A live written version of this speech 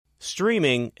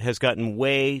Streaming has gotten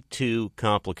way too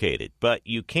complicated, but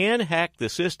you can hack the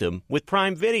system with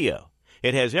Prime Video.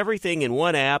 It has everything in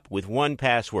one app with one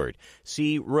password.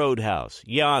 See Roadhouse,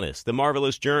 Giannis, The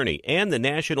Marvelous Journey, and the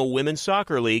National Women's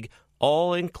Soccer League,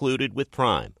 all included with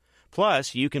Prime.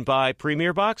 Plus, you can buy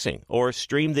Premier Boxing or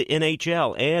stream the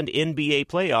NHL and NBA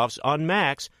playoffs on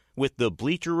Max with the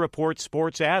Bleacher Report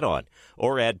Sports add-on,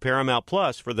 or add Paramount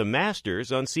Plus for the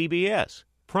Masters on CBS.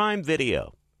 Prime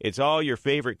Video. It's all your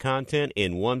favorite content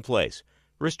in one place.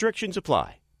 Restrictions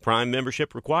apply. Prime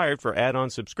membership required for add-on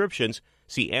subscriptions.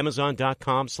 See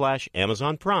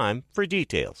Amazon.com/Amazon Prime for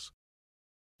details.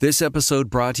 This episode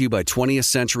brought to you by 20th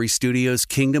Century Studios'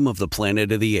 Kingdom of the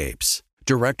Planet of the Apes.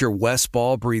 Director Wes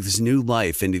Ball breathes new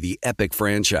life into the epic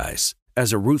franchise.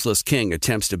 As a ruthless king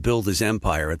attempts to build his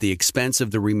empire at the expense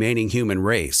of the remaining human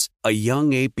race, a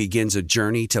young ape begins a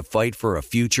journey to fight for a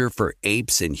future for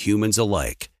apes and humans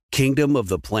alike. Kingdom of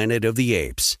the Planet of the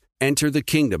Apes. Enter the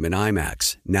kingdom in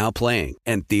IMAX, now playing,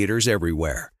 and theaters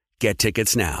everywhere. Get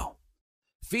tickets now.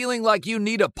 Feeling like you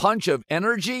need a punch of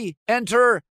energy?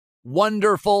 Enter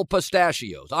Wonderful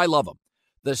Pistachios. I love them.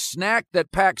 The snack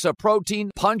that packs a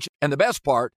protein punch, and the best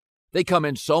part, they come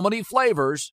in so many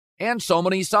flavors and so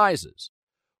many sizes.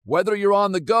 Whether you're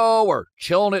on the go or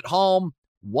chilling at home,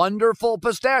 Wonderful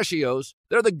Pistachios,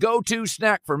 they're the go-to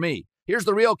snack for me. Here's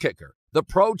the real kicker, the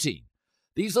protein.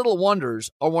 These little wonders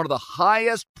are one of the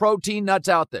highest protein nuts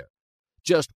out there.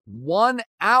 Just 1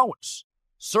 ounce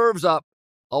serves up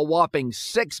a whopping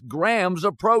 6 grams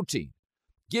of protein,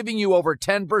 giving you over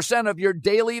 10% of your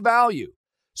daily value.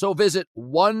 So visit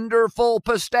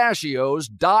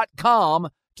WonderfulPistachios.com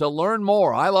to learn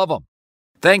more. I love them.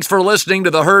 Thanks for listening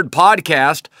to the Herd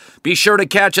Podcast. Be sure to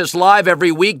catch us live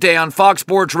every weekday on Fox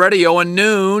Sports Radio at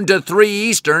noon to 3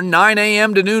 Eastern, 9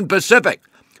 a.m. to noon Pacific.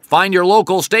 Find your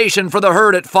local station for the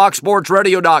Herd at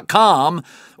foxsportsradio.com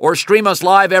or stream us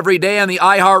live every day on the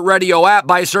iHeartRadio app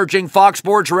by searching Fox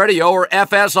Sports Radio or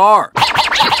FSR. Now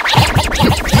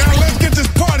let's get this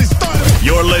party started.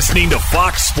 You're listening to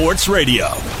Fox Sports Radio.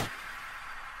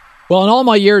 Well, in all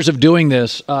my years of doing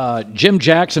this, Jim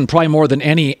Jackson, probably more than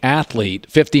any athlete,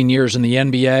 15 years in the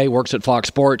NBA, works at Fox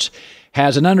Sports,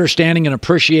 has an understanding and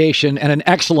appreciation and an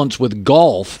excellence with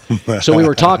golf. So we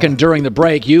were talking during the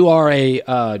break. You are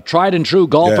a tried and true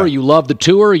golfer. Yeah. You love the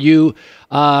tour. You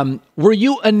were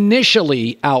you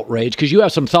initially outraged, because you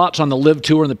have some thoughts on the LIV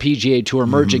Tour and the PGA Tour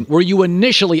merging. Were you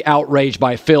initially outraged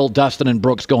by Phil, Dustin, and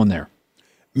Brooks going there?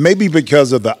 Maybe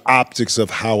because of the optics of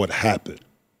how it happened.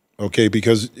 Okay,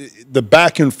 because the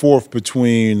back and forth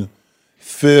between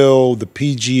Phil, the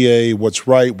PGA, what's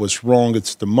right, what's wrong,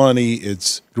 it's the money,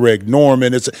 it's Greg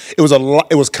Norman. It was a lot,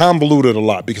 it was convoluted a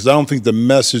lot, because I don't think the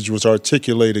message was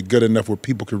articulated good enough where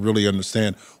people could really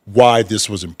understand why this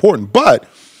was important. But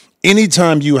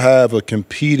anytime you have a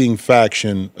competing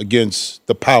faction against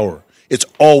the power, it's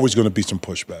always going to be some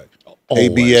pushback.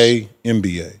 Always. ABA,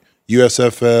 NBA,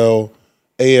 USFL,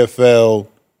 AFL,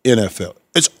 NFL.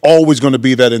 It's always going to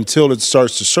be that until it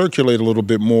starts to circulate a little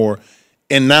bit more.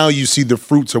 And now you see the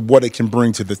fruits of what it can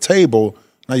bring to the table.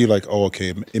 Now you're like, oh,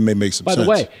 okay, it may make some sense. By the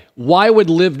way, why would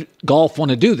LIV Golf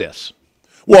want to do this?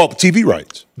 Well, TV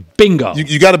rights. Bingo.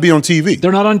 You got to be on TV.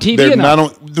 They're not on TV They're enough.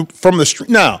 not on from the street.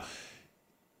 Now,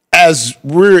 as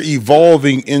we're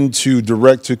evolving into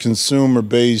direct-to-consumer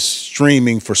based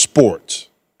streaming for sports,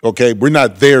 okay, we're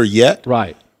not there yet.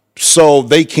 Right. So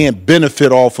they can't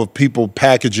benefit off of people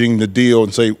packaging the deal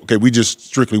and say, okay, we just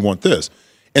strictly want this.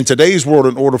 In today's world,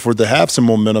 in order for it to have some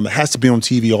momentum, it has to be on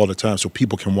TV all the time so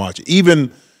people can watch it.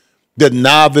 Even the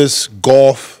novice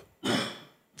golf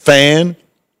fan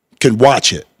can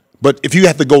watch it. But if you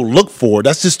have to go look for it,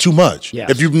 that's just too much. Yes.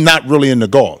 If you're not really into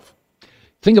golf.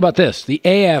 Think about this. The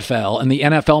AFL and the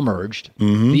NFL merged.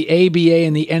 Mm-hmm. The ABA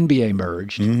and the NBA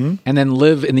merged. Mm-hmm. And then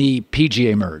LIV and the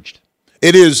PGA merged.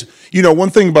 It is,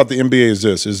 one thing about the NBA is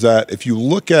this, is that if you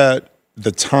look at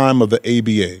the time of the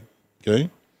ABA, okay,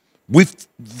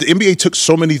 the NBA took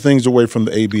so many things away from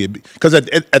the ABA. Because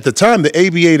at the time, the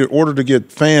ABA, in order to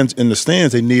get fans in the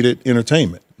stands, they needed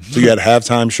entertainment. So you had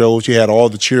halftime shows, you had all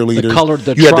the cheerleaders.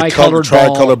 You had the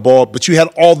tri-colored ball, but you had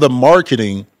all the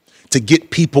marketing to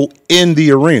get people in the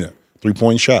arena.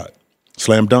 3-point shot,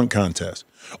 slam dunk contest.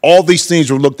 All these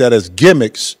things were looked at as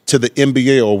gimmicks to the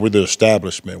NBA or with the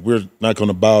establishment. We're not going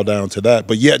to bow down to that.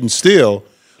 But yet and still,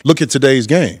 look at today's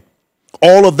game.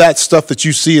 All of that stuff that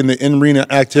you see in the in-arena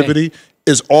activity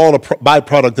is all a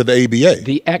byproduct of the ABA.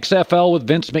 The XFL with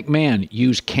Vince McMahon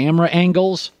used camera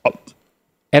angles.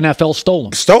 NFL stole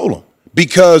them.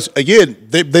 Because, again,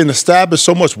 they've been established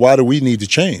so much. Why do we need to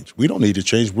change? We don't need to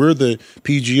change. We're the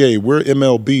PGA. We're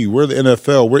MLB. We're the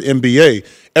NFL. We're NBA.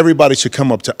 Everybody should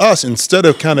come up to us instead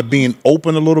of kind of being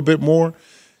open a little bit more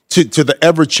to the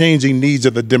ever-changing needs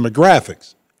of the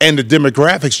demographics. And the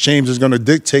demographics change is going to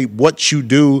dictate what you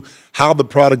do, how the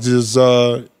product is,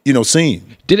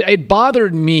 seen. It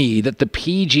bothered me that the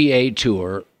PGA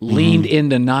Tour leaned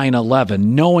into 9/11,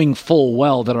 knowing full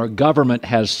well that our government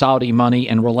has Saudi money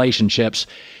and relationships.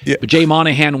 Yeah. But Jay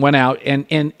Monahan went out,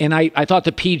 and I thought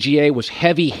the PGA was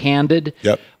heavy-handed.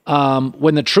 Yep.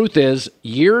 When the truth is,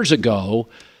 years ago,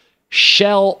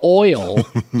 Shell Oil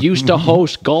used to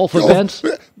host golf events.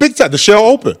 Big time. The Shell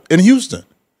Open in Houston.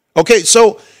 Okay,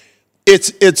 so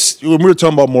it's when we're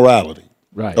talking about morality,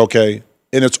 right? Okay,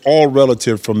 and it's all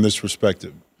relative from this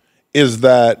perspective, is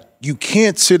that you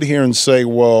can't sit here and say,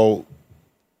 well,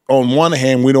 on one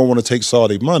hand, we don't want to take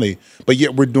Saudi money, but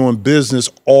yet we're doing business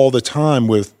all the time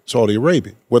with Saudi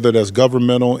Arabia, whether that's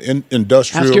governmental,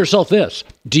 industrial. Ask yourself this.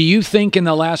 Do you think in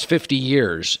the last 50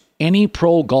 years, any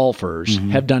pro golfers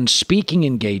have done speaking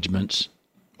engagements?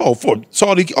 Oh, for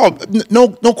Saudi, no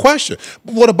question.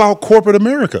 But what about corporate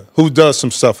America, who does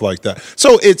some stuff like that?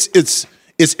 So it's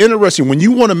interesting. When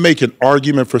you want to make an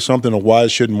argument for something of why it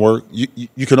shouldn't work,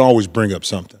 you can always bring up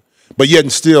something. But yet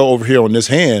and still over here on this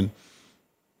hand,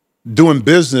 doing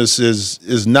business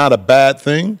is not a bad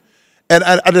thing. And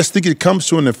I just think it comes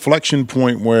to an inflection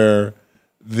point where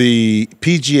the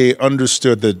PGA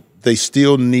understood that they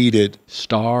still needed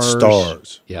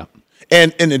stars. Yeah.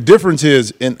 And the difference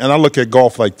is, and I look at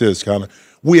golf like this, kind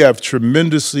of, we have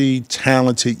tremendously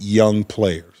talented young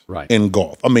players in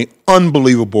golf. I mean,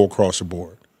 unbelievable across the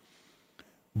board.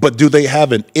 But do they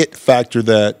have an it factor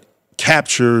that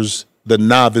captures the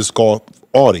novice golf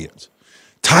audience?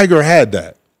 Tiger had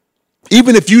that.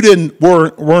 Even if you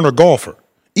weren't a golfer,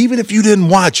 even if you didn't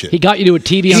watch it. He got you to a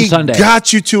TV on Sunday. He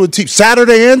got you to a TV.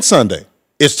 Saturday and Sunday,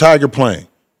 it's Tiger playing.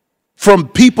 From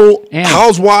people,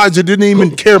 housewives that didn't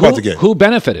even care about the game. Who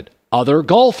benefited? Other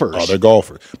golfers.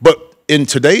 But in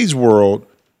today's world,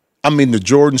 I mean, the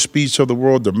Jordan Spieths of the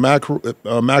world, the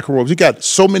McIlroys, you got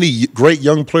so many great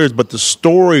young players, but the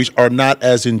stories are not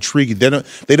as intriguing.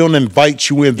 They don't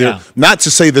invite you in there. Not to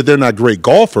say that they're not great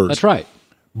golfers. That's right.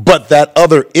 But that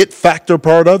other it factor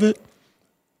part of it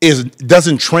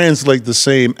doesn't translate the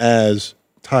same as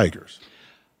Tigers.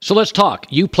 So let's talk.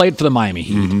 You played for the Miami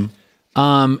Heat.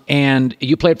 And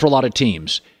you played for a lot of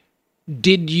teams.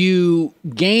 Did you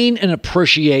gain an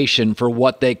appreciation for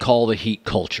what they call the Heat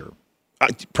culture?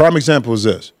 Prime example is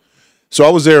this. So I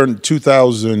was there in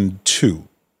 2002,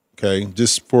 okay,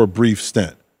 just for a brief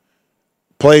stint.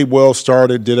 Played well,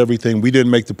 started, did everything. We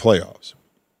didn't make the playoffs.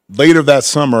 Later that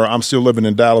summer, I'm still living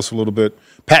in Dallas a little bit.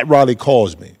 Pat Riley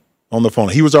calls me on the phone.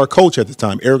 He was our coach at the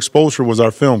time. Eric Spoelstra was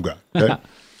our film guy, okay?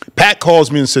 Pat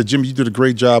calls me and said, Jim, you did a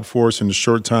great job for us in the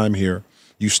short time here.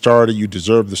 You started, you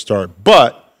deserve the start.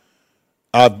 But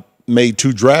I've made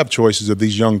 2 draft choices of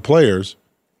these young players,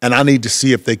 and I need to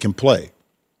see if they can play.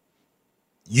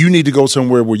 You need to go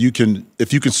somewhere where you can,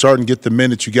 if you can start and get the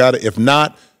minutes, you got it. If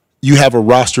not, you have a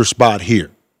roster spot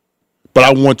here. But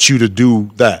I want you to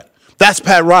do that. That's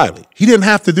Pat Riley. He didn't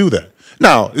have to do that.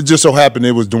 Now, it just so happened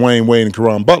it was Dwayne Wade and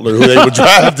Caron Butler who they were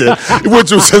drafted,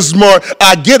 which was a smart.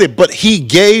 I get it, but he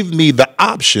gave me the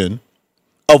option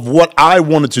of what I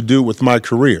wanted to do with my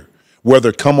career,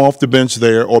 whether come off the bench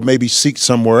there or maybe seek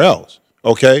somewhere else,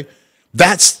 okay?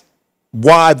 That's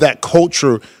why that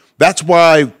culture, that's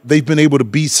why they've been able to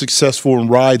be successful and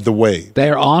ride the wave.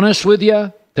 They're honest with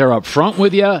you. They're upfront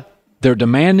with you. They're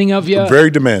demanding of you.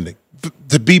 Very demanding.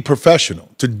 To be professional,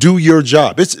 to do your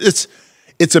job.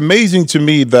 It's amazing to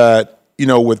me that, you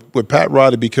know, with Pat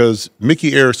Riley, because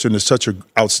Mickey Arison is such an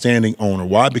outstanding owner.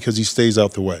 Why? Because he stays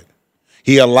out the way.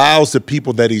 He allows the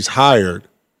people that he's hired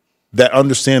that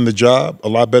understand the job a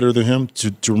lot better than him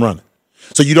to run it.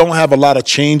 So you don't have a lot of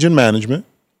change in management,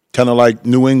 kind of like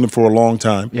New England for a long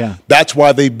time. Yeah. That's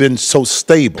why they've been so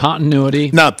stable.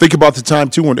 Continuity. Now, think about the time,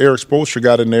 too, when Eric Spoelstra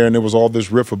got in there and there was all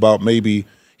this riff about maybe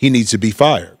he needs to be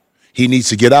fired. He needs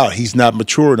to get out. He's not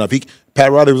mature enough.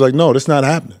 Pat Riley was like, no, that's not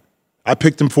happening. I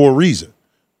picked him for a reason.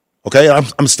 Okay,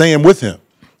 I'm staying with him.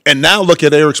 And now look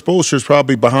at Eric Spoelstra is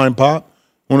probably behind Pop,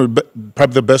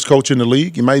 probably the best coach in the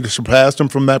league. He might have surpassed him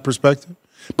from that perspective.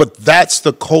 But that's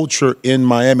the culture in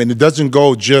Miami. And it doesn't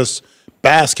go just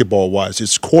basketball-wise.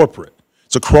 It's corporate.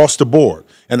 It's across the board.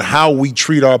 And how we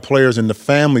treat our players and the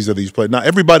families of these players. Now,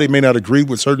 everybody may not agree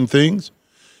with certain things,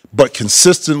 but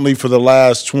consistently for the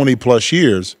last 20-plus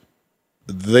years,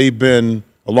 they've been,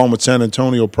 along with San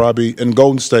Antonio probably, and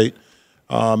Golden State,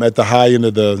 at the high end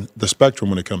of the spectrum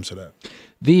when it comes to that.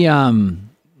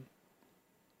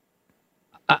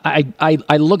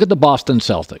 I look at the Boston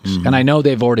Celtics, and I know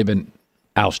they've already been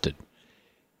ousted.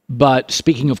 But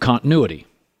speaking of continuity,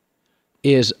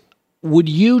 would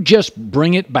you just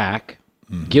bring it back,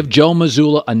 give Joe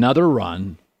Mazzulla another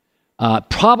run?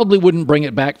 Probably wouldn't bring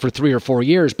it back for 3 or 4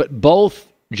 years, but both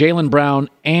Jaylen Brown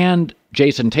and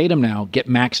Jason Tatum now get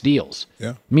max deals.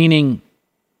 Yeah. Meaning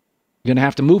you're going to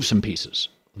have to move some pieces.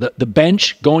 The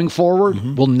bench going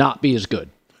forward will not be as good.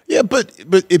 Yeah, but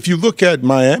if you look at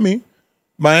Miami,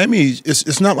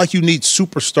 it's not like you need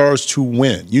superstars to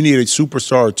win. You need a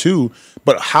superstar too,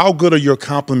 but how good are your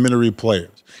complementary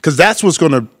players? Because that's what's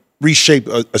going to reshape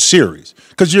a series.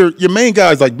 Because your main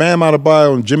guys like Bam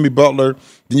Adebayo and Jimmy Butler,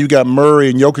 then you got Murray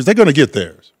and Jokic, they're going to get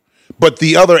theirs. But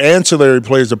the other ancillary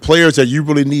players, the players that you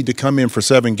really need to come in for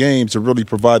 7 games to really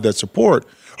provide that support,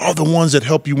 are the ones that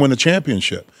help you win a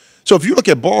championship. So if you look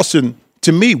at Boston,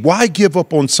 to me, why give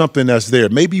up on something that's there?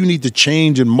 Maybe you need to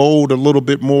change and mold a little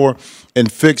bit more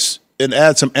and fix and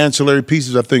add some ancillary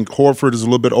pieces. I think Horford is a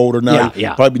little bit older now.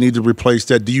 You probably need to replace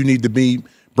that. Do you need to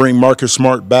bring Marcus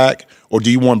Smart back, or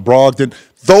do you want Brogdon?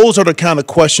 Those are the kind of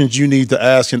questions you need to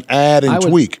ask and add and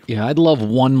tweak. Yeah, I'd love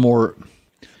one more.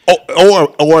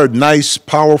 Or a nice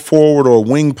power forward or a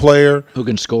wing player. Who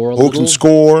can score a little. Who can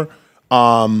score.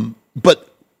 But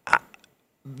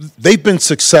they've been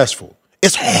successful.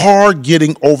 It's hard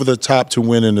getting over the top to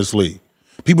win in this league.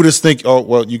 People just think, oh,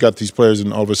 well, you got these players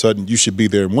and all of a sudden you should be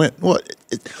there and win. Well,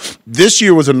 this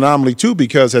year was an anomaly too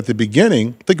because at the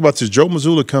beginning, think about this, Joe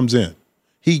Mazzulla comes in.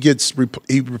 He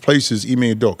replaces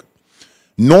Ime Udoka.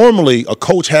 Normally, a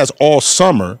coach has all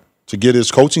summer to get his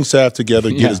coaching staff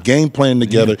together, get his game plan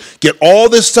together, get all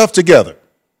this stuff together.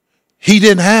 He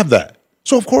didn't have that.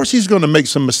 So, of course, he's going to make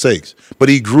some mistakes. But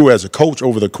he grew as a coach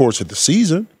over the course of the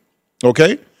season,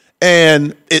 okay?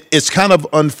 And it's kind of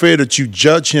unfair that you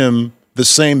judge him the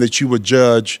same that you would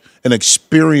judge an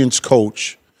experienced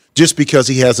coach just because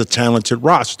he has a talented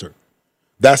roster.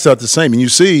 That's not the same. And you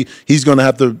see he's going to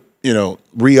have to,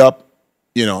 re-up,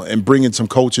 and bring in some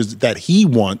coaches that he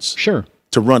wants to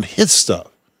run his stuff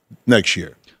next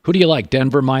year. Who do you like?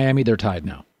 Denver, Miami? They're tied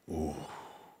now. Ooh.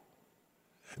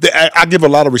 I give a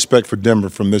lot of respect for Denver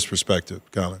from this perspective,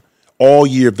 Colin. All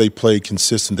year they played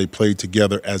consistent. They played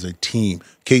together as a team.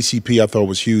 KCP I thought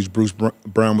was huge. Bruce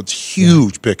Brown was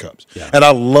huge pickups. Yeah. And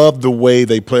I love the way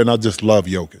they play, and I just love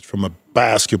Jokic from a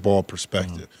basketball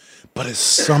perspective. But it's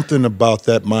something about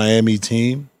that Miami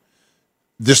team,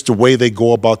 just the way they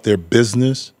go about their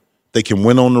business. They can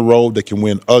win on the road. They can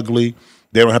win ugly.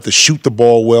 They don't have to shoot the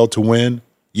ball well to win.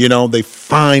 They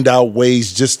find out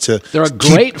ways just to. They're a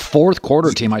great fourth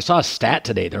quarter team. I saw a stat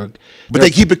today. But they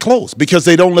keep it close because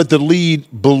they don't let the lead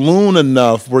balloon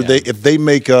enough where if they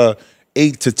make a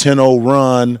 8-10-0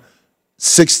 run,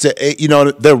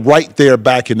 6-8, they're right there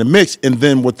back in the mix. And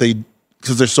then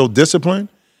because they're so disciplined,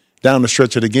 down the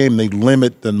stretch of the game, they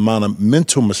limit the amount of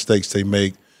mental mistakes they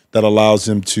make that allows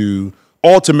them to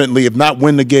ultimately, if not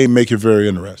win the game, make it very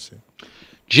interesting.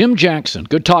 Jim Jackson,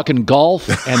 good talking golf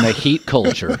and the Heat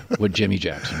culture with Jimmy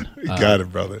Jackson. You got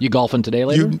it, brother. You golfing today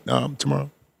later?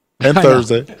 Tomorrow. And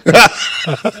Thursday.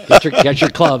 Get your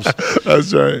clubs.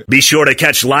 That's right. Be sure to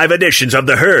catch live editions of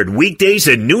The Herd weekdays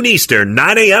at noon Eastern,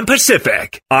 9 a.m.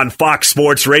 Pacific on Fox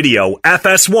Sports Radio,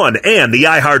 FS1, and the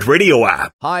iHeartRadio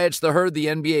app. Hi, it's The Herd. The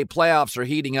NBA playoffs are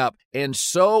heating up, and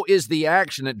so is the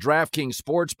action at DraftKings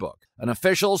Sportsbook, an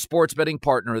official sports betting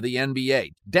partner of the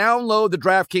NBA. Download the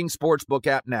DraftKings Sportsbook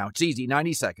app now. It's easy,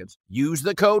 90 seconds. Use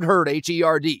the code HERD,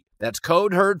 H-E-R-D. That's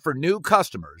code HERD for new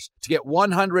customers to get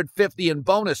 $150 in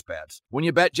bonus bets when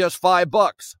you bet just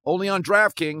 $5. Only on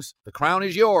DraftKings. The crown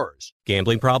is yours.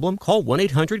 Gambling problem? Call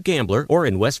 1-800-GAMBLER or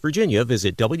in West Virginia,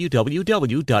 visit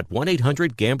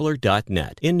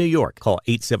www.1800gambler.net. In New York, call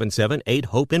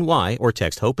 877-8-HOPE-NY or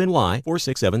text HOPE-NY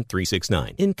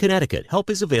 467-369. In Connecticut, help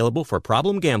is available for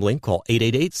problem gambling. Call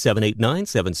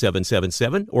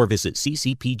 888-789-7777 or visit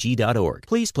ccpg.org.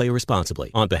 Please play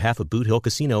responsibly. On behalf of Boot Hill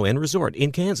Casino and Resort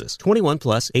in Kansas, 21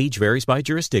 plus, age varies by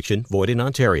jurisdiction, void in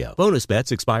Ontario. Bonus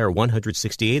bets expire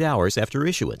 168 hours after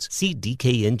issuance. See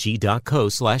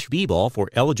dkng.co/bball for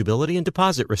eligibility and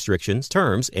deposit restrictions,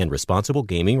 terms, and responsible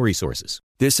gaming resources.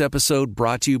 This episode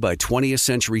brought to you by 20th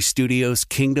Century Studios'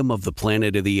 Kingdom of the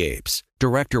Planet of the Apes.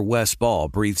 Director Wes Ball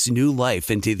breathes new life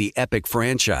into the epic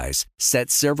franchise, set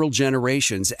several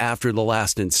generations after the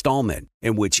last installment,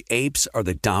 in which apes are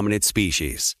the dominant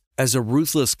species. As a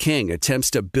ruthless king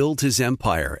attempts to build his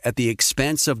empire at the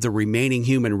expense of the remaining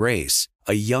human race,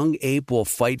 a young ape will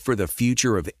fight for the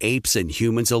future of apes and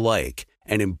humans alike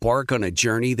and embark on a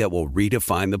journey that will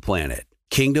redefine the planet.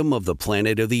 Kingdom of the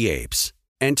Planet of the Apes.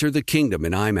 Enter the kingdom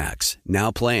in IMAX,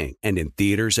 now playing and in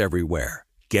theaters everywhere.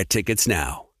 Get tickets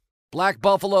now. Black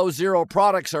Buffalo Zero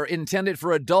products are intended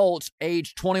for adults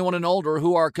age 21 and older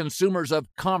who are consumers of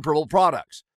comparable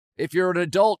products. If you're an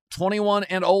adult 21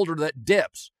 and older that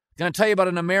dips, I'm going to tell you about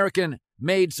an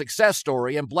American-made success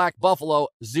story in Black Buffalo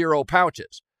Zero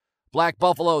pouches. Black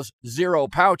Buffalo's Zero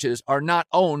pouches are not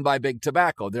owned by Big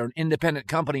Tobacco. They're an independent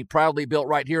company proudly built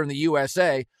right here in the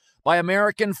USA by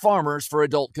American farmers for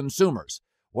adult consumers.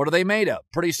 What are they made of?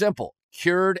 Pretty simple.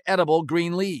 Cured edible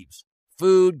green leaves.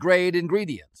 Food-grade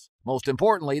ingredients. Most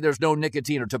importantly, there's no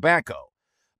nicotine or tobacco.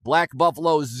 Black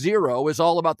Buffalo Zero is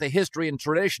all about the history and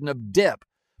tradition of dip,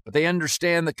 but they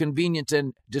understand the convenience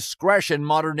and discretion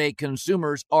modern-day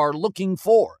consumers are looking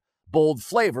for. Bold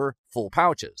flavor, full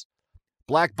pouches.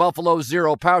 Black Buffalo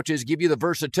Zero pouches give you the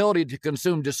versatility to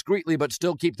consume discreetly but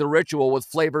still keep the ritual with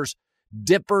flavors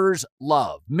dippers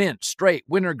love. Mint, straight,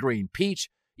 wintergreen,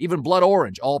 peach, even blood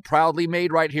orange, all proudly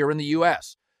made right here in the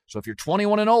U.S. So if you're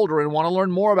 21 and older and want to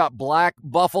learn more about Black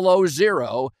Buffalo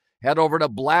Zero, head over to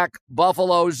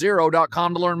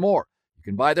blackbuffalozero.com to learn more. You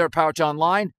can buy their pouch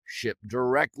online, shipped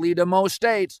directly to most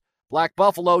states. Black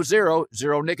Buffalo Zero,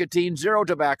 zero nicotine, zero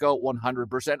tobacco,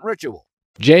 100% ritual.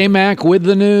 J-Mac with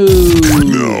the news.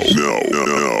 No.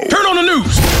 Turn on the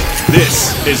news.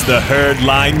 This is the Herd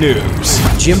Line News.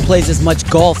 Jim plays as much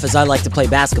golf as I like to play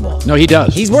basketball. No, he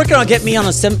does. He's working on getting me on a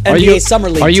NBA Summer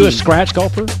League Are you team. a scratch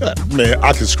golfer? Man,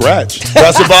 I can scratch.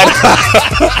 That's about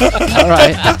it. All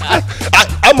right.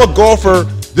 I'm a golfer.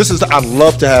 I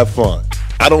love to have fun.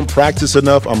 I don't practice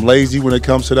enough. I'm lazy when it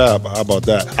comes to that. How about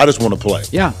that? I just want to play.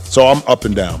 Yeah. So I'm up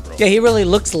and down, bro. Yeah, he really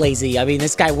looks lazy. I mean,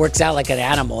 this guy works out like an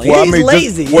animal. Well, He's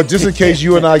lazy. Just in case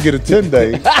you and I get a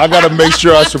 10-day, I got to make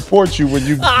sure I support you when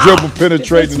you dribble,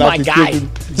 penetrate, That's and my I guy, can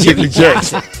Jimmy kick the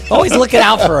jets. Jackson. Always looking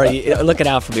out for you. Looking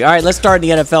out for me. All right, let's start in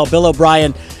the NFL. Bill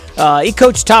O'Brien. He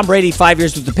coached Tom Brady 5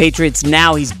 years with the Patriots.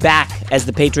 Now he's back as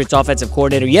the Patriots offensive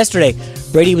coordinator. Yesterday,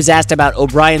 Brady was asked about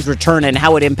O'Brien's return and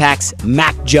how it impacts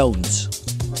Mac Jones.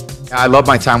 I love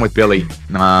my time with Billy.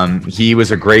 He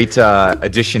was a great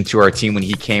addition to our team when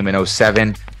he came in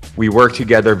 2007. We worked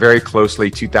together very closely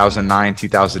 2009,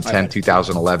 2010,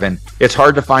 2011. It's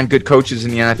hard to find good coaches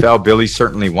in the NFL. Billy's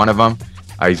certainly one of them.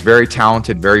 He's very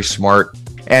talented, very smart,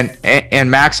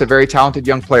 and Mac's a very talented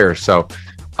young player. So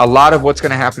a lot of what's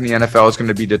going to happen in the NFL is going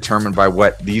to be determined by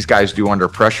what these guys do under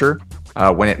pressure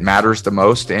when it matters the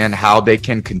most and how they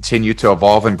can continue to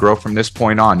evolve and grow from this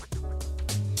point on.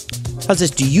 How's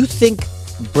this? Do you think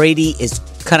Brady is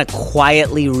kind of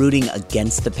quietly rooting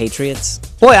against the Patriots?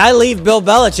 Boy, I leave Bill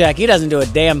Belichick. He doesn't do a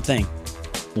damn thing.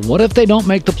 What if they don't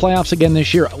make the playoffs again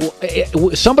this year?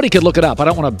 Somebody could look it up. I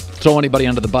don't want to throw anybody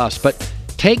under the bus, but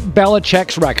take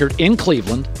Belichick's record in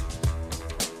Cleveland,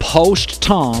 post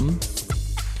Tom,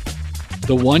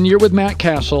 the 1 year with Matt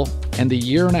Castle, and the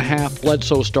year and a half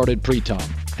Bledsoe started pre-Tom.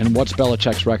 And what's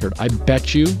Belichick's record? I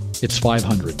bet you it's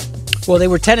 500. Well, they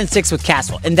were 10-6 with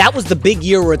Castle, and that was the big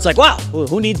year where it's like, wow,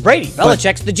 who needs Brady?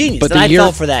 Belichick's the genius, and I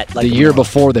fell for that. The year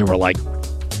before, they were like,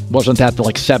 wasn't that the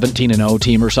 17-0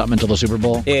 team or something until the Super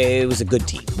Bowl? It was a good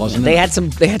team, wasn't it? They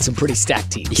had some pretty stacked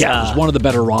teams. Yeah, it was one of the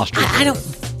better rosters. I don't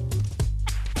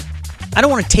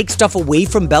want to take stuff away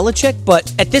from Belichick,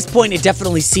 but at this point, it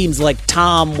definitely seems like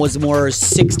Tom was more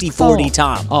 60-40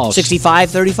 Tom.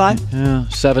 65-35? Yeah,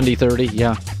 70-30,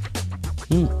 yeah.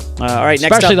 All right,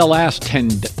 next Especially up. the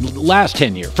last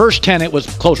 10 years. First 10, it was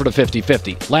closer to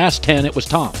 50-50. Last 10, it was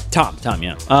Tom. Tom,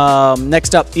 yeah.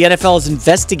 Next up, the NFL is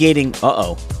investigating,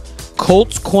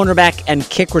 Colts cornerback and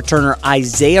kick returner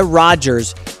Isaiah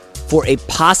Rodgers for a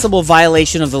possible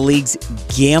violation of the league's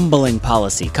gambling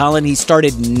policy. Colin, he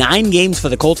started 9 games for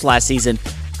the Colts last season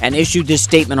and issued this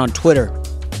statement on Twitter.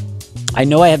 I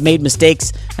know I have made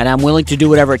mistakes, and I'm willing to do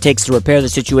whatever it takes to repair the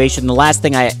situation. The last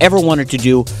thing I ever wanted to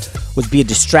do was be a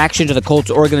distraction to the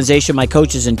Colts organization, my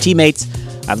coaches, and teammates.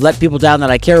 I've let people down that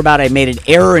I care about. I made an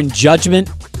error in judgment,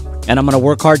 and I'm going to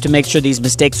work hard to make sure these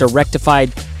mistakes are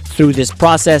rectified through this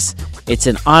process. It's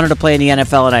an honor to play in the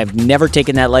NFL, and I've never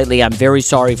taken that lightly. I'm very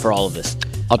sorry for all of this.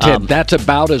 I'll tell you, that's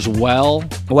about as well.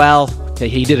 Well,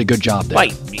 he did a good job there.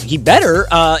 Right. He better.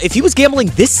 If he was gambling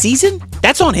this season,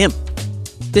 that's on him.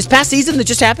 This past season that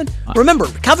just happened, remember,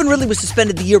 Calvin Ridley was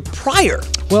suspended the year prior.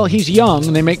 Well, he's young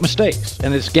and they make mistakes,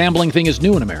 and this gambling thing is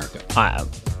new in America.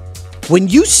 When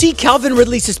you see Calvin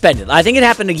Ridley suspended, I think it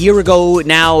happened a year ago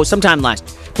now, sometime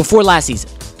before last season.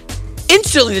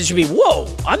 Instantly, there should be, whoa,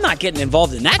 I'm not getting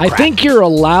involved in that crap. I think you're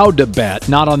allowed to bet,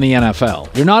 not on the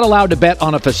NFL. You're not allowed to bet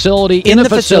on a facility, in a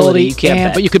facility, you can't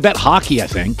bet. But you could bet hockey, I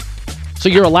think. So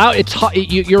you're allowed.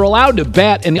 You're allowed to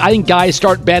bet, and I think guys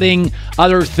start betting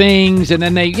other things, and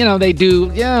then they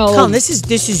do. Colin, this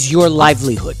is your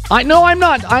livelihood. No, I'm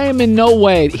not. I am in no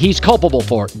way. He's culpable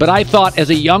for it. But I thought, as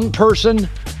a young person,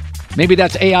 Maybe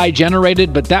that's AI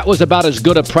generated, but that was about as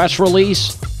good a press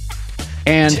release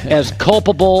and as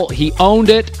culpable. He owned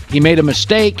it. He made a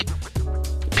mistake.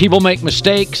 People make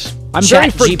mistakes. I'm very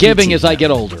forgiving as I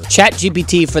get older.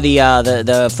 ChatGPT for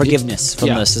the forgiveness from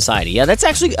the society. Yeah, that's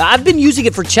actually, I've been using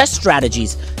it for chess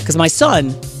strategies because my son,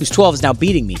 who's 12, is now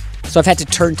beating me. So I've had to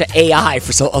turn to AI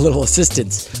for a little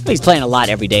assistance. He's playing a lot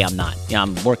every day. I'm not.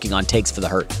 I'm working on takes for the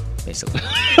hurt, basically.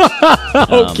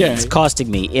 Okay. It's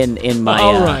costing me in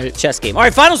my chess game. All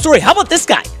right, final story. How about this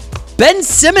guy? Ben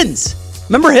Simmons.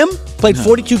 Remember him? Played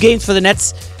 42 games for the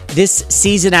Nets this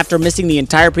season after missing the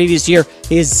entire previous year.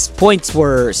 His points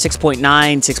were 6.9,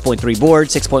 6.3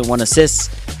 boards, 6.1 assists,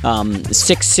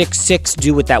 666.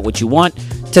 Do with that what you want.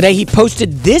 Today he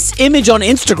posted this image on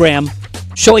Instagram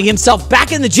showing himself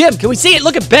back in the gym. Can we see it?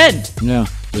 Look at Ben. Yeah.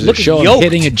 Does it show him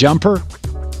hitting a jumper?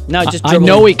 No, just dribbling.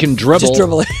 I know he can dribble. Just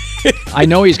dribbling. I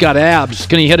know he's got abs.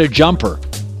 Can he hit a jumper?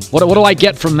 What do I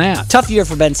get from that? Tough year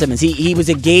for Ben Simmons. He was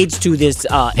engaged to this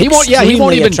he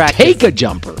won't even take a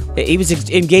jumper. He was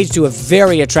engaged to a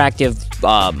very attractive he's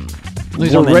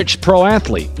woman. A rich pro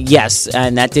athlete. Yes,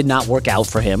 and that did not work out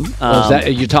for him. Are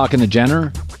you talking to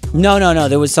Jenner? No.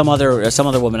 There was some other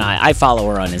woman. I follow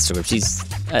her on Instagram. She's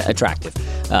attractive.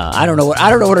 I don't know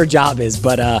what her job is,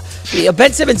 but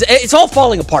Ben Simmons. It's all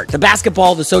falling apart. The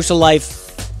basketball, the social life.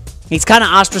 He's kind of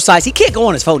ostracized. He can't go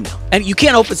on his phone now. And you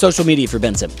can't open social media for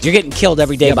Ben Simmons. You're getting killed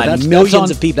every day by millions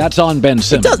of people. That's on Ben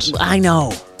Simmons. I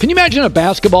know. Can you imagine a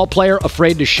basketball player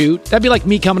afraid to shoot? That'd be like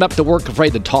me coming up to work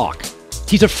afraid to talk.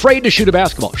 He's afraid to shoot a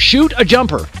basketball. Shoot a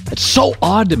jumper. It's so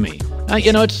odd to me.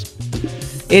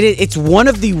 It's one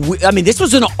of the... I mean, this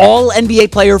was an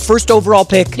all-NBA player, first overall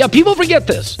pick. Yeah, people forget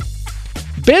this.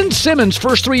 Ben Simmons'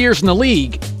 first 3 years in the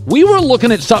league, we were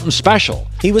looking at something special.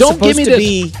 He was supposed to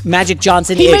be Magic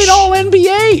Johnson-ish. He made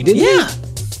all-NBA, didn't he?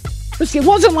 It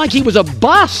wasn't like he was a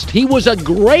bust. He was a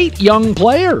great young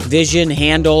player. Vision,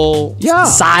 handle,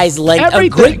 size, length,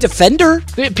 everything. A great defender.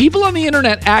 People on the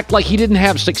internet act like he didn't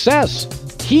have success.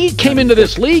 He came into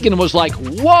this league and was like,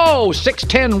 whoa,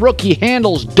 6'10", rookie,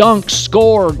 handles, dunk,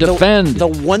 score, defend. The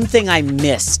one thing I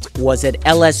missed was at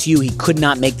LSU, he could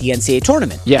not make the NCAA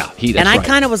tournament. Yeah, I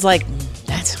kind of was like,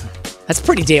 that's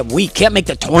pretty damn weak. Can't make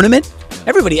the tournament?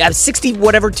 Everybody, 60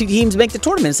 whatever teams make the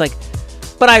tournament. It's like,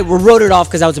 but I wrote it off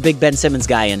because I was a big Ben Simmons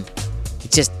guy, and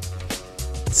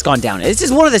it's gone down. This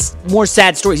is one of the more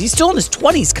sad stories. He's still in his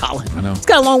 20s, Colin. I know. He's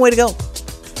got a long way to go.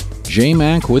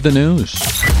 J-Mac with the news.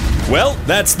 Well,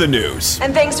 that's the news.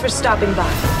 And thanks for stopping by.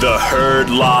 The Herd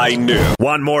Lie News.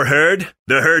 Want more Herd?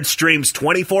 The Herd streams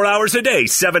 24 hours a day,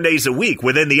 7 days a week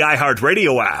within the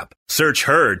iHeartRadio app. Search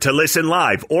Herd to listen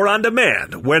live or on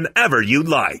demand whenever you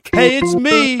like. Hey, it's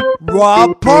me,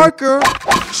 Rob Parker.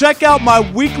 Check out my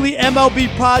weekly MLB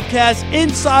podcast,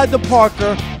 Inside the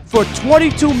Parker, for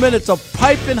 22 minutes of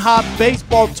piping hot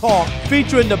baseball talk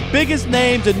featuring the biggest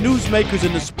names and newsmakers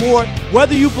in the sport.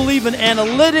 Whether you believe in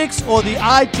analytics or the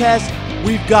eye test,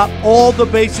 we've got all the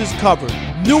bases covered.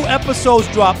 New episodes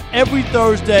drop every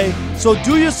Thursday, so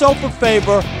do yourself a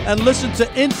favor and listen to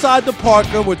Inside the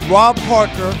Parker with Rob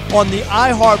Parker on the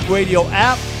iHeartRadio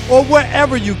app or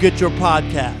wherever you get your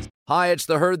podcast. Hi, it's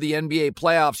The Herd. The NBA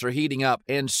playoffs are heating up,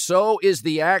 and so is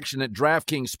the action at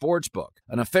DraftKings Sportsbook,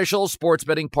 an official sports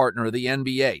betting partner of the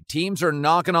NBA. Teams are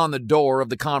knocking on the door of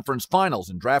the conference finals,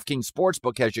 and DraftKings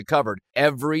Sportsbook has you covered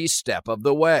every step of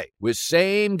the way with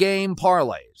same-game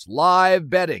parlays, live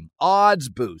betting, odds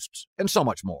boosts, and so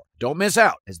much more. Don't miss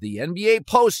out as the NBA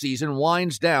postseason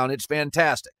winds down. It's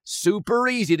fantastic. Super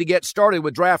easy to get started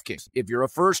with DraftKings. If you're a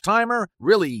first-timer,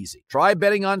 really easy. Try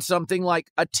betting on something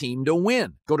like a team to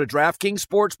win. Go to DraftKings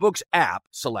Sportsbook's app,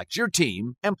 select your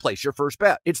team, and place your first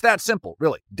bet. It's that simple,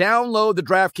 really. Download the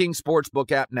DraftKings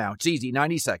Sportsbook app now. It's easy,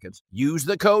 90 seconds. Use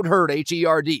the code HERD,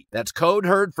 H-E-R-D. That's code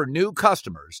HERD for new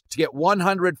customers to get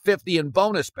 $150 in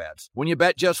bonus bets when you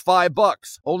bet just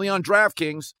 $5. Only on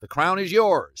DraftKings. The crown is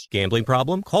yours. Gambling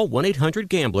problem? Call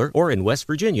 1-800-GAMBLER, or in West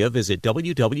Virginia, visit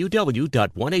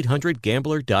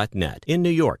www.1800gambler.net. In New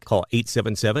York, call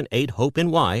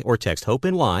 877-8-HOPE-NY or text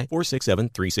HOPE-NY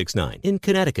 467-369. In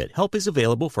Connecticut, help is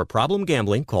available for problem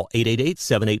gambling. Call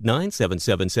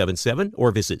 888-789-7777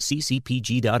 or visit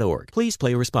ccpg.org. Please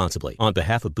play responsibly. On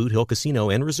behalf of Boot Hill Casino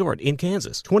and Resort in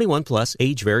Kansas, 21 plus,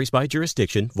 age varies by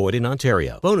jurisdiction, void in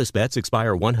Ontario. Bonus bets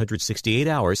expire 168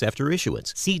 hours after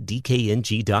issuance. See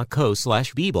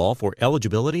dkng.co/bball for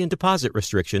eligibility and deposit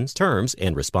restrictions, terms,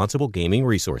 and responsible gaming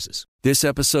resources. This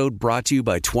episode brought to you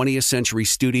by 20th Century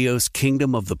Studios'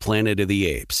 Kingdom of the Planet of the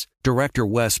Apes. Director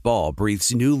Wes Ball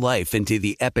breathes new life into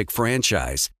the epic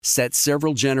franchise, set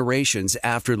several generations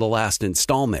after the last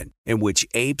installment, in which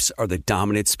apes are the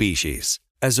dominant species.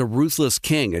 As a ruthless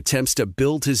king attempts to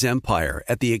build his empire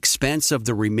at the expense of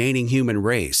the remaining human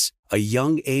race, a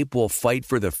young ape will fight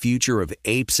for the future of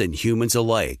apes and humans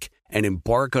alike and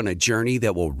embark on a journey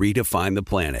that will redefine the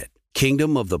planet.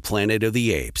 Kingdom of the Planet of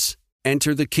the Apes.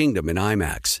 Enter the kingdom in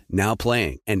IMAX, now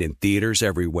playing and in theaters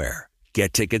everywhere.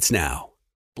 Get tickets now.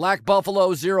 Black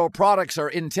Buffalo Zero products are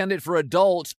intended for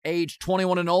adults age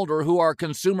 21 and older who are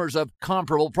consumers of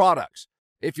comparable products.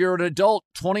 If you're an adult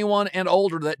 21 and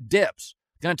older that dips,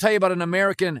 I'm going to tell you about an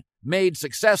American-made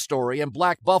success story in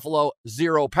Black Buffalo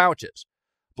Zero pouches.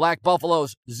 Black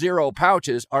Buffalo's Zero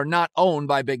pouches are not owned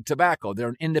by Big Tobacco. They're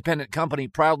an independent company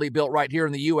proudly built right here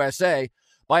in the USA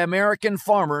by American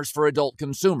farmers for adult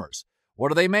consumers.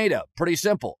 What are they made of? Pretty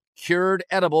simple. Cured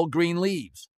edible green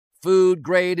leaves.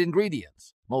 Food-grade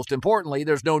ingredients. Most importantly,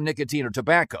 there's no nicotine or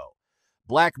tobacco.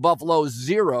 Black Buffalo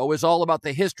Zero is all about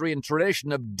the history and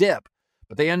tradition of dip,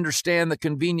 but they understand the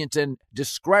convenience and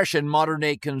discretion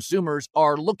modern-day consumers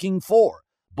are looking for.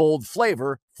 Bold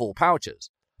flavor, full pouches.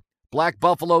 Black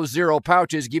Buffalo Zero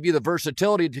pouches give you the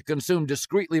versatility to consume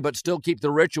discreetly but still keep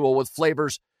the ritual with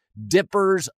flavors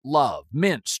dippers love.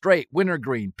 Mint, straight,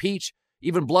 wintergreen, peach,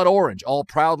 even blood orange, all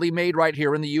proudly made right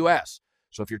here in the U.S.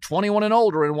 So if you're 21 and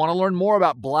older and want to learn more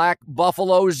about Black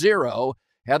Buffalo Zero,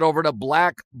 head over to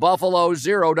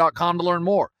blackbuffalozero.com to learn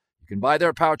more. You can buy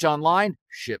their pouch online,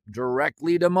 shipped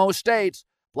directly to most states.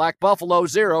 Black Buffalo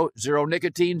Zero, zero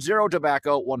nicotine, zero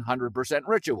tobacco, 100%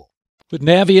 ritual. With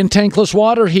Navien tankless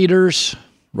water heaters,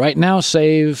 right now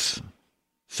save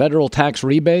federal tax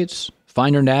rebates.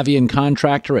 Find your Navien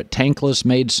contractor at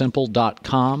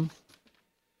tanklessmadesimple.com.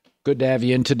 Good to have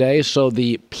you in today. So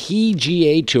the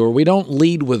PGA Tour, we don't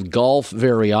lead with golf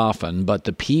very often, but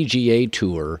the PGA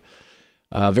Tour,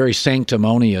 very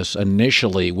sanctimonious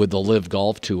initially with the LIV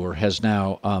Golf Tour, has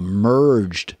now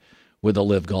merged with the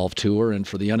LIV Golf Tour. And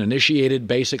for the uninitiated,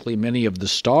 basically many of the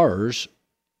stars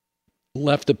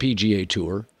left the PGA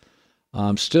Tour.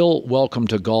 Still welcome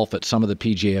to golf at some of the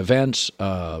PGA events.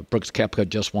 Brooks Koepka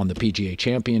just won the PGA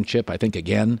Championship, I think,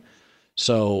 again.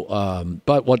 So,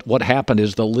 but what happened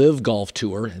is the LIV Golf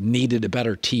Tour needed a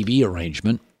better TV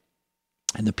arrangement,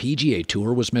 and the PGA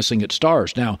Tour was missing its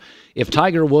stars. Now, if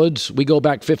Tiger Woods, we go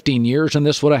back 15 years and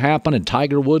this would have happened, and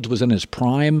Tiger Woods was in his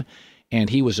prime, and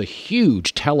he was a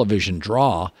huge television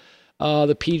draw,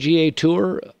 the PGA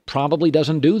Tour probably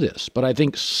doesn't do this. But I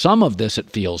think some of this, it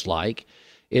feels like,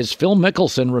 is Phil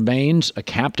Mickelson remains a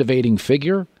captivating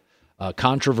figure,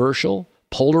 controversial,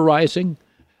 polarizing.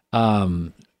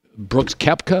 Brooks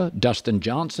Koepka, Dustin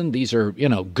Johnson, these are,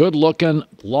 good-looking,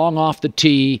 long off the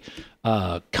tee,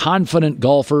 confident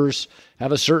golfers,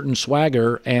 have a certain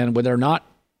swagger, and when they're not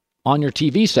on your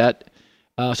TV set,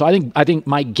 so I think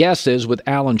my guess is with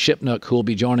Alan Shipnuck, who will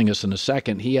be joining us in a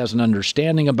second, he has an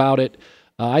understanding about it.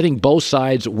 I think both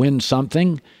sides win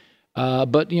something,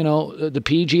 but, the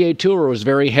PGA Tour was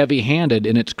very heavy-handed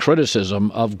in its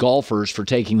criticism of golfers for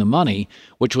taking the money,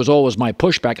 which was always my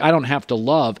pushback. I don't have to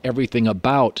love everything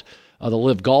about the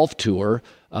LIV Golf Tour.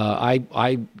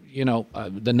 The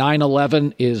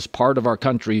 9/11 is part of our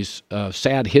country's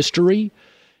sad history.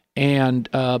 And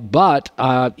but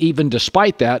even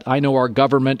despite that, I know our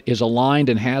government is aligned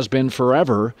and has been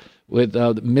forever with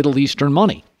Middle Eastern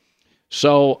money.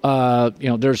 So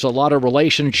there's a lot of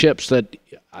relationships that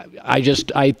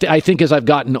I think as I've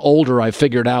gotten older, I've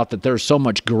figured out that there's so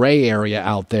much gray area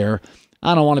out there.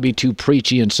 I don't want to be too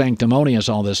preachy and sanctimonious,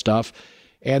 all this stuff.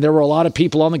 And there were a lot of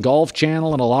people on the Golf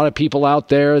Channel and a lot of people out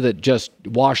there that just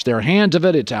washed their hands of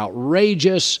it. It's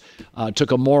outrageous, took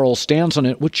a moral stance on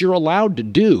it, which you're allowed to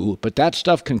do, but that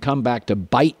stuff can come back to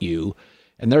bite you.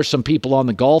 And there's some people on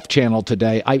the Golf Channel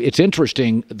today. It's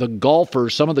interesting,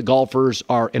 some of the golfers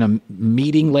are in a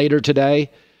meeting later today.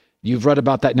 You've read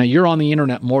about that. Now, you're on the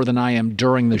internet more than I am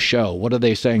during the show. What are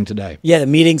they saying today? Yeah, the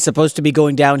meeting's supposed to be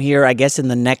going down here, I guess, in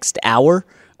the next hour.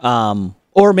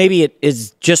 Or maybe it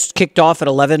is just kicked off at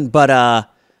 11, but I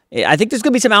think there's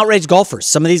going to be some outraged golfers.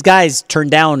 Some of these guys turned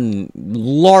down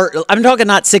large. I'm talking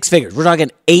not six figures. We're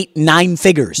talking 8-9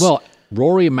 figures. Well,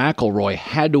 Rory McIlroy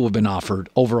had to have been offered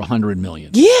over $100 million.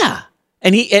 Yeah,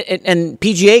 and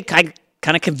PGA kind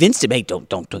of convinced him, hey, don't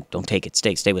take it.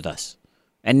 Stay with us.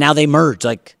 And now they merge.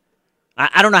 Like,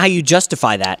 I don't know how you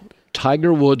justify that.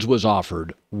 Tiger Woods was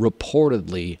offered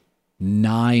reportedly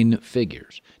 9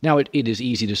 figures. Now, it is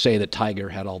easy to say that Tiger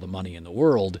had all the money in the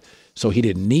world, so he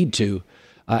didn't need to.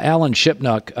 Alan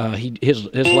Shipnuck, his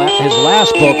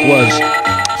last book was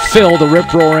Phil, the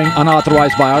Rip-Roaring,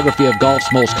 Unauthorized Biography of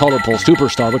Golf's Most Colorful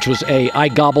Superstar, which was I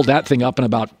gobbled that thing up in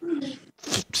about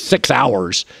 6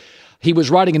 hours. He was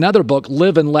writing another book,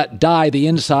 Live and Let Die, the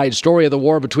inside story of the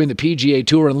war between the PGA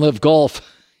Tour and LIV Golf.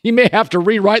 He may have to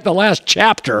rewrite the last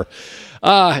chapter.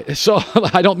 So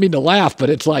I don't mean to laugh, but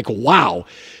it's like, wow.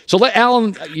 So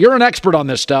Alan, you're an expert on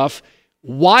this stuff.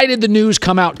 Why did the news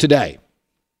come out today?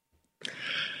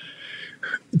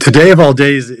 Today of all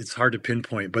days, it's hard to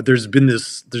pinpoint, but there's been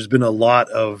a lot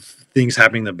of things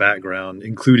happening in the background,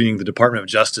 including the Department of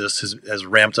Justice has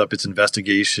ramped up its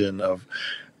investigation of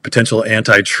potential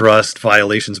antitrust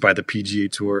violations by the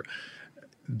PGA Tour.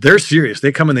 They're serious.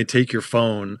 They come and they take your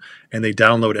phone and they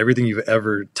download everything you've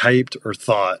ever typed or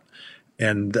thought.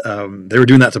 And they were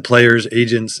doing that to players,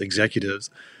 agents, executives.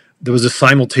 There was a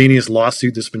simultaneous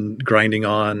lawsuit that's been grinding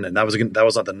on, and that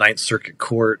was at the Ninth Circuit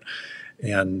Court.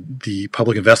 And the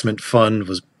Public Investment Fund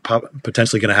was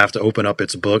potentially going to have to open up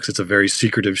its books. It's a very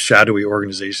secretive, shadowy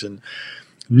organization.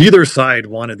 Neither side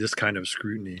wanted this kind of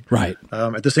scrutiny. Right.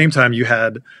 At the same time, you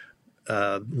had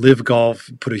Live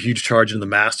Golf put a huge charge in the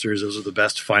Masters. Those are the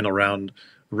best final round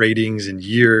ratings in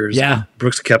years. Yeah.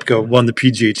 Brooks Koepka won the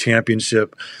PGA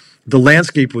Championship. The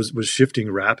landscape was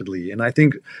shifting rapidly, and I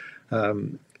think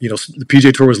the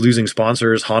PGA Tour was losing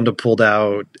sponsors. Honda pulled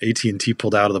out, AT&T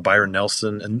pulled out of the Byron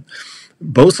Nelson, and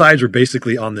both sides were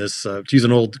basically on this, to use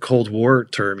an old Cold War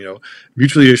term,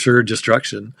 mutually assured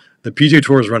destruction. The PGA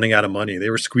Tour was running out of money.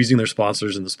 They were squeezing their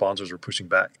sponsors, and the sponsors were pushing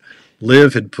back.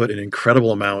 Liv had put an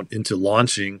incredible amount into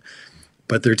launching,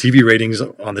 but their TV ratings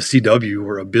on the CW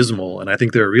were abysmal, and I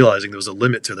think they were realizing there was a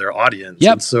limit to their audience.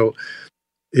 Yep. And so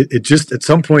it just, at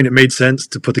some point, it made sense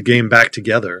to put the game back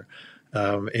together.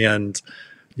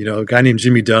 A guy named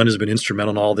Jimmy Dunn has been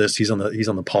instrumental in all this. He's on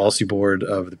the policy board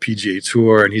of the PGA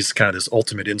Tour, and he's kind of this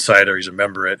ultimate insider. He's a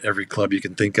member at every club you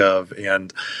can think of,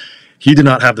 and he did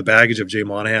not have the baggage of Jay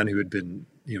Monahan, who had been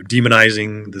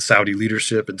demonizing the Saudi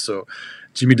leadership. And so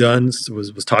Jimmy Dunn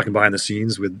was talking behind the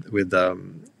scenes with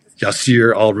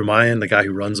Yasir Al Rumayyan, the guy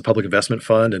who runs the Public Investment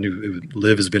Fund, and who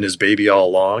Liv has been his baby all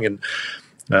along. And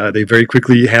they very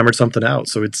quickly hammered something out.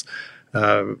 So it's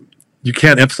you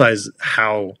can't emphasize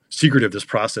how secretive this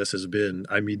process has been.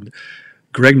 I mean,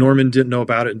 Greg Norman didn't know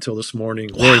about it until this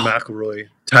morning. Wow. Rory McIlroy,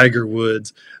 Tiger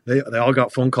Woods, they all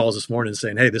got phone calls this morning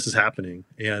saying, hey, this is happening.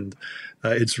 And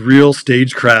it's real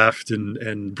stagecraft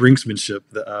and brinksmanship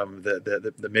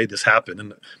that made this happen.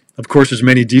 And of course, there's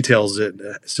many details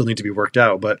that still need to be worked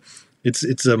out, but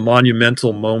it's a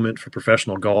monumental moment for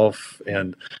professional golf.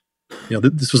 And,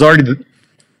 this was already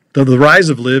the rise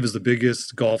of Liv is the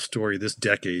biggest golf story this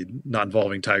decade, not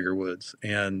involving Tiger Woods,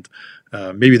 and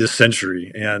maybe this century.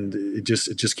 And it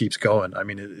just keeps going. I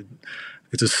mean,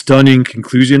 it's a stunning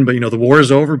conclusion. But the war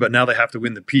is over. But now they have to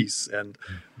win the peace, and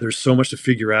there's so much to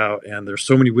figure out. And there's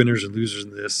so many winners and losers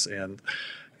in this. And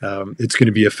it's going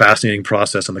to be a fascinating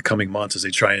process in the coming months as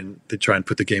they try and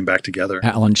put the game back together.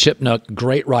 Alan Shipnuck,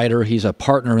 great writer. He's a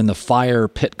partner in the Fire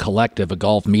Pit Collective, a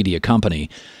golf media company.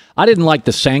 I didn't like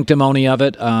the sanctimony of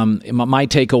it. My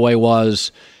takeaway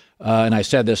was, and I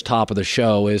said this top of the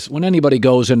show, is when anybody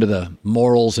goes into the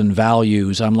morals and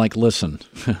values, I'm like, listen,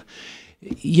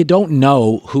 you don't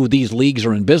know who these leagues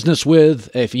are in business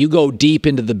with. If you go deep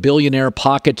into the billionaire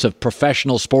pockets of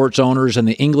professional sports owners in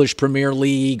the English Premier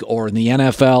League or in the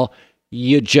NFL,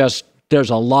 there's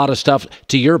a lot of stuff.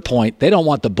 To your point, they don't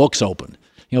want the books open.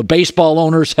 Baseball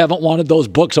owners haven't wanted those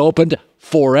books opened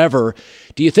forever.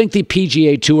 Do you think the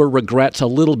PGA Tour regrets a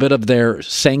little bit of their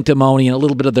sanctimony and a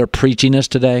little bit of their preachiness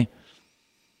today?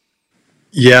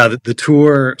 Yeah, the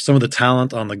tour, some of the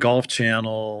talent on the Golf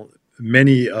Channel,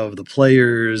 many of the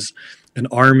players, an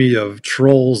army of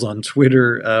trolls on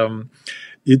Twitter.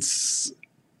 It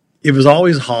was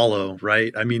always hollow,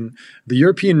 right? I mean, the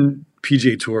European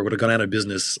PGA Tour would have gone out of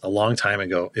business a long time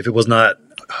ago if it was not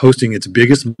hosting its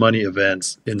biggest money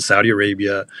events in Saudi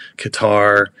Arabia,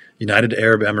 Qatar, United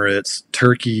Arab Emirates,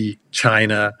 Turkey,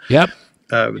 China. Yep.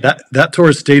 That tour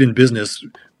has stayed in business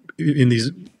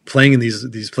playing in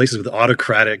these places with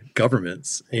autocratic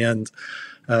governments, and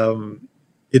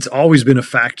it's always been a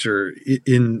factor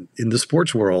in the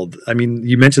sports world. I mean,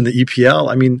 you mentioned the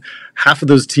EPL. I mean, half of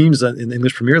those teams in the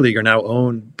English Premier League are now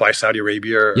owned by Saudi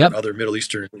Arabia or other Middle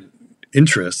Eastern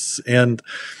interests, and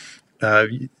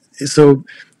so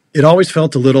it always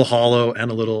felt a little hollow and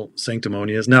a little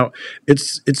sanctimonious. Now,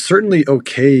 it's certainly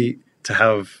okay to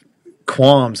have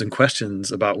qualms and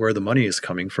questions about where the money is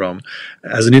coming from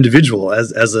as an individual,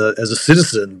 as a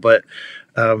citizen, but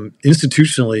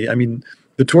institutionally, I mean,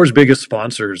 the tour's biggest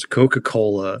sponsors,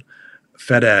 Coca-Cola,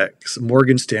 FedEx,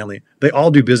 Morgan Stanley, they all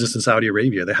do business in Saudi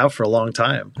Arabia. They have for a long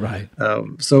time. Right.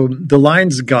 So the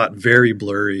lines got very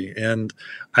blurry, and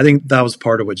I think that was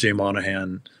part of what Jay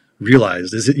Monahan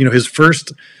realized. Is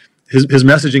his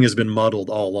messaging has been muddled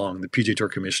all along. The PGA Tour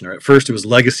commissioner. At first, it was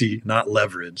legacy, not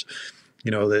leverage.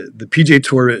 the PGA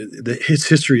Tour, his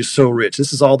history is so rich.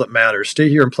 This is all that matters. Stay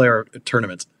here and play our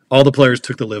tournaments. All the players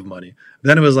took the live money.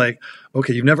 Then it was like,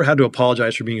 okay, you've never had to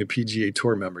apologize for being a PGA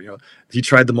Tour member. He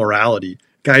tried the morality.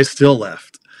 Guys still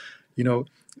left.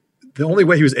 The only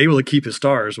way he was able to keep his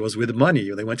stars was with money.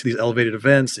 They went to these elevated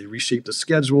events. They reshaped the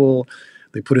schedule.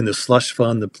 They put in the slush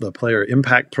fund, the player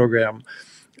impact program.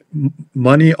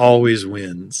 Money always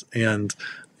wins. And,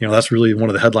 that's really one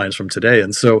of the headlines from today.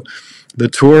 And so the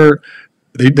tour,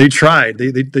 they tried.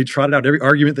 They trotted out every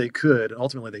argument they could. And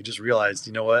ultimately, they just realized,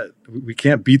 you know what? We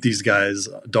can't beat these guys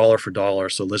dollar for dollar,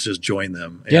 so let's just join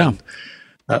them. Yeah.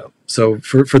 And, so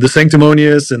for the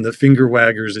sanctimonious and the finger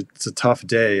waggers, it's a tough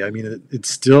day. I mean, there's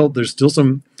still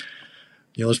some,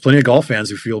 there's plenty of golf fans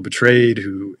who feel betrayed,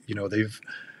 who,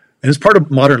 and it's part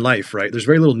of modern life, right? There's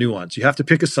very little nuance. You have to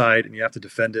pick a side and you have to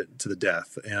defend it to the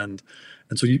death. And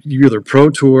so you either pro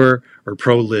tour or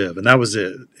pro live, and that was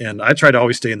it. And I tried to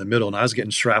always stay in the middle, and I was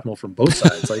getting shrapnel from both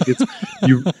sides. Like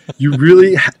you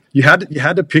really had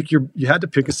to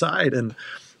pick a side. And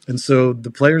so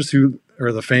the players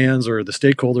or the fans or the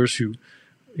stakeholders who,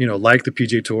 like the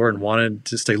PGA Tour and wanted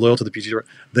to stay loyal to the PGA Tour,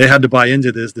 they had to buy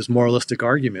into this moralistic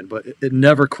argument, but it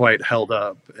never quite held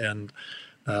up. And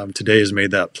today has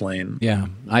made that plain. Yeah,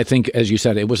 I think, as you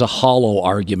said, it was a hollow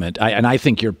argument. And I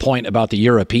think your point about the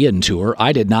European Tour,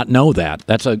 I did not know that.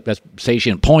 That's a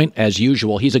salient point, as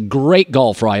usual. He's a great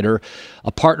golf writer,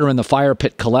 a partner in the Fire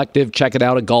Pit Collective. Check it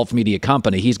out, a golf media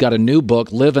company. He's got a new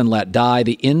book, Live and Let Die,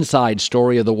 the inside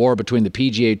story of the war between the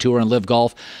PGA Tour and Live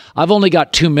Golf. I've only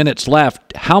got 2 minutes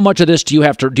left. How much of this do you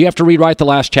have to rewrite the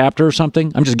last chapter or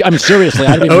something? Seriously.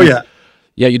 Yeah.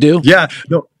 Yeah, you do? Yeah,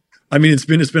 no. I mean, it's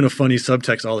been a funny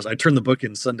subtext, all this. I turned the book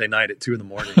in Sunday night at 2 a.m.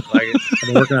 I've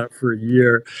been working on it for a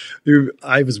year.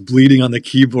 I was bleeding on the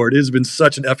keyboard. It has been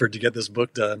such an effort to get this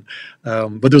book done.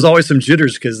 But there's always some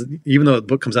jitters because even though the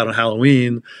book comes out on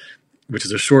Halloween, which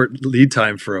is a short lead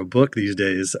time for a book these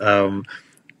days,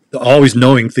 always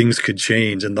knowing things could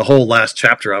change. And the whole last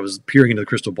chapter, I was peering into the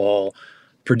crystal ball,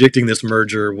 predicting this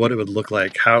merger, what it would look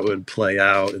like, how it would play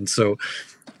out. And so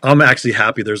I'm actually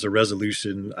happy there's a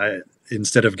resolution.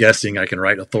 Instead of guessing, I can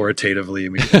write authoritatively,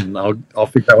 and I'll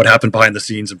figure out what happened behind the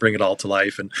scenes and bring it all to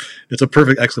life. And it's a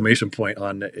perfect exclamation point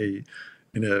on a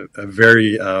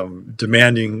very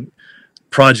demanding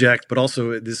project, but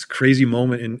also this crazy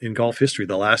moment in golf history.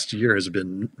 The last year has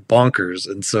been bonkers,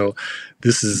 and so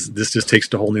this just takes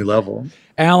it to a whole new level.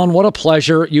 Alan, what a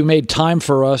pleasure. You made time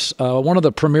for us. One of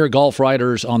the premier golf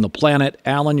writers on the planet.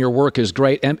 Alan, your work is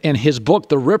great. And his book,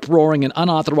 The Rip-Roaring and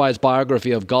Unauthorized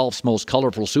Biography of Golf's Most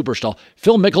Colorful Superstar.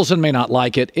 Phil Mickelson may not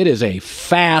like it. It is a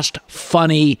fast,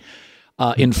 funny,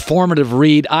 informative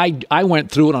read. I went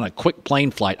through it on a quick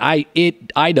plane flight.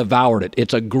 I devoured it.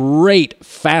 It's a great,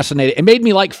 fascinating. It made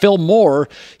me like Phil more.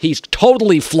 He's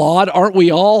totally flawed, aren't we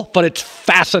all? But it's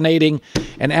fascinating.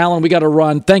 And Alan, we got to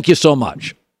run. Thank you so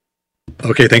much.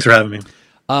 Okay, thanks for having me.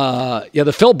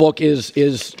 The Phil book is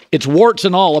it's warts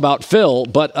and all about Phil,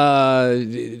 but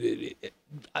I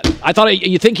thought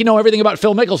you think you know everything about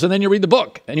Phil Mickelson, then you read the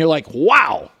book and you're like,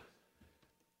 wow.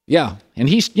 Yeah, and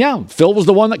Phil was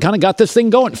the one that kind of got this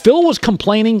thing going. Phil was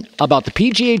complaining about the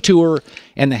PGA Tour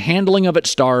and the handling of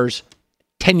its stars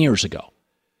 10 years ago.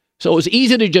 So it was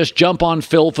easy to just jump on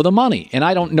Phil for the money. And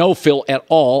I don't know Phil at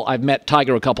all. I've met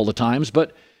Tiger a couple of times,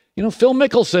 but Phil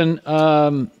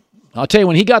Mickelson, I'll tell you,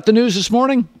 when he got the news this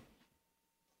morning,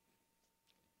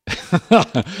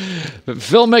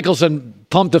 Phil Mickelson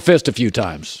pumped a fist a few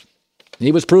times.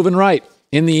 He was proven right.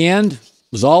 In the end, it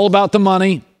was all about the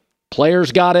money.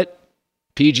 Players got it.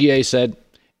 PGA said,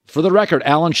 for the record,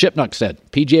 Alan Shipnuck said,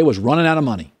 PGA was running out of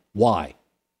money. Why?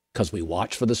 Because we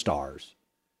watch for the stars.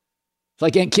 It's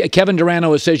like Kevin Durant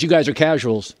always says, you guys are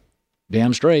casuals.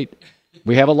 Damn straight.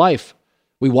 We have a life.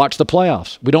 We watch the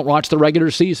playoffs. We don't watch the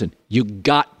regular season. You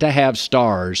got to have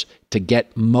stars to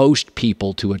get most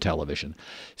people to a television.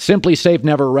 Simply Safe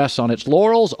never rests on its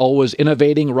laurels, always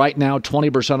innovating. Right now,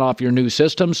 20% off your new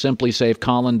system,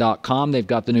 simplysafecolin.com. They've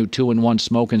got the new 2-in-1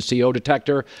 smoke and CO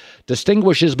detector.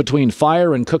 Distinguishes between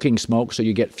fire and cooking smoke so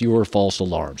you get fewer false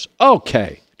alarms.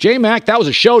 Okay, J-Mac, that was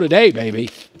a show today, baby.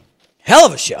 Hell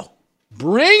of a show.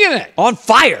 Bringing it. On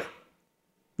fire.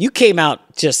 You came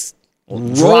out just...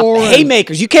 Roaring.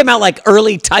 Haymakers. You came out like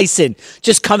early Tyson,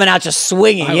 just coming out, just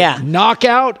swinging.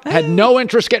 Knockout. Had no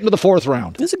interest getting to the fourth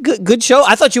round. It was a good show.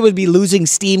 I thought you would be losing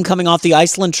steam coming off the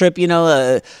Iceland trip,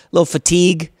 a little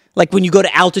fatigue. Like when you go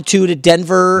to altitude at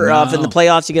Denver in the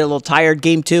playoffs, you get a little tired.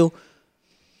 Game 2.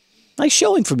 Nice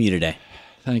showing from you today.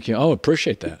 Thank you. Oh,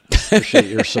 appreciate that. Appreciate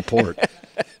your support.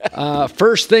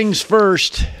 First things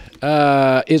first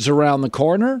is around the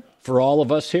corner. for all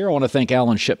of us here. I want to thank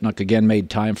Alan Shipnuck again, made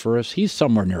time for us. He's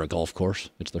somewhere near a golf course.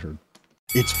 It's the Herd.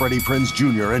 It's Freddie Prinze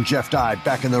Jr. and Jeff Dye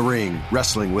back in the ring.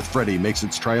 Wrestling with Freddie makes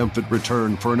its triumphant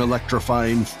return for an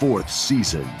electrifying 4th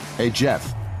season. Hey,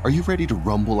 Jeff, are you ready to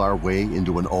rumble our way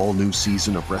into an all-new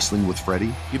season of Wrestling with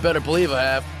Freddie? You better believe I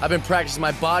have. I've been practicing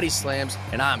my body slams,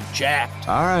 and I'm jacked.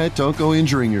 All right, don't go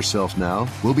injuring yourself now.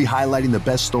 We'll be highlighting the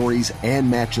best stories and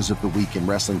matches of the week in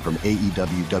wrestling from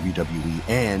AEW, WWE,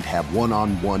 and have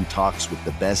one-on-one talks with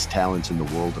the best talents in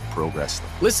the world of pro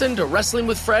wrestling. Listen to Wrestling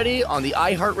with Freddie on the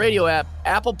iHeartRadio app,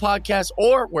 Apple Podcasts,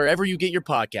 or wherever you get your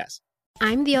podcasts.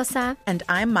 I'm Diosa. And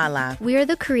I'm Mala. We are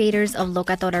the creators of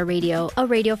Locatora Radio, a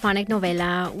radiophonic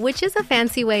novela, which is a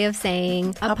fancy way of saying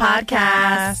a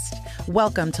podcast.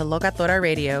 Welcome to Locatora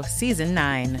Radio, Season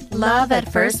 9. Love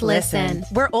at first listen.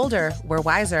 We're older, we're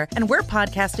wiser, and we're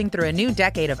podcasting through a new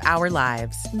decade of our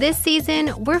lives. This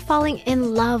season, we're falling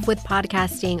in love with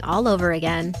podcasting all over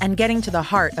again. And getting to the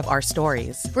heart of our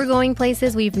stories. We're going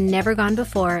places we've never gone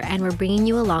before, and we're bringing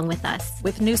you along with us.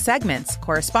 With new segments,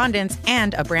 correspondence,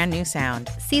 and a brand new sound.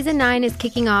 Season 9 is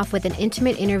kicking off with an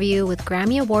intimate interview with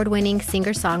Grammy Award-winning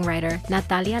singer-songwriter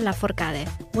Natalia Lafourcade.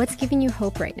 What's giving you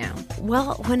hope right now?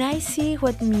 Well, when I see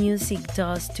what music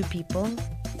does to people,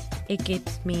 it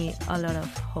gives me a lot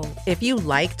of hope. If you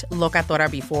liked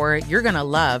Locatora before, you're going to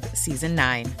love Season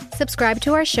 9. Subscribe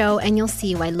to our show and you'll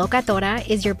see why Locatora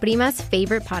is your prima's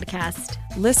favorite podcast.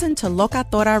 Listen to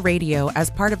Locatora Radio as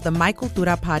part of the My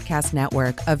Cultura Podcast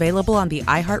Network, available on the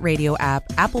iHeartRadio app,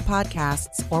 Apple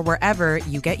Podcasts, or wherever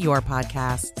you get your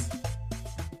podcasts.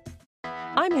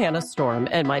 I'm Hannah Storm,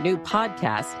 and my new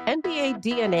podcast, NBA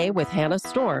DNA with Hannah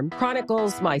Storm,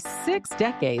 chronicles my 6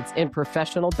 decades in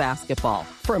professional basketball.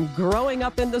 From growing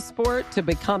up in the sport to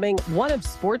becoming one of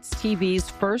sports TV's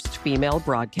first female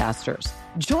broadcasters.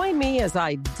 Join me as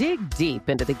I dig deep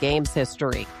into the game's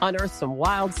history, unearth some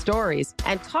wild stories,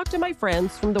 and talk to my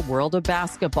friends from the world of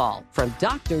basketball, from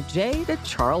Dr. J to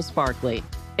Charles Barkley.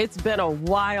 It's been a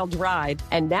wild ride,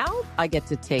 and now I get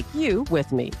to take you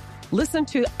with me. Listen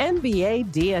to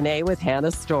NBA DNA with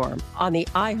Hannah Storm on the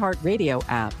iHeartRadio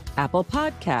app, Apple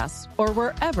Podcasts, or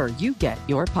wherever you get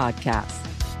your podcasts.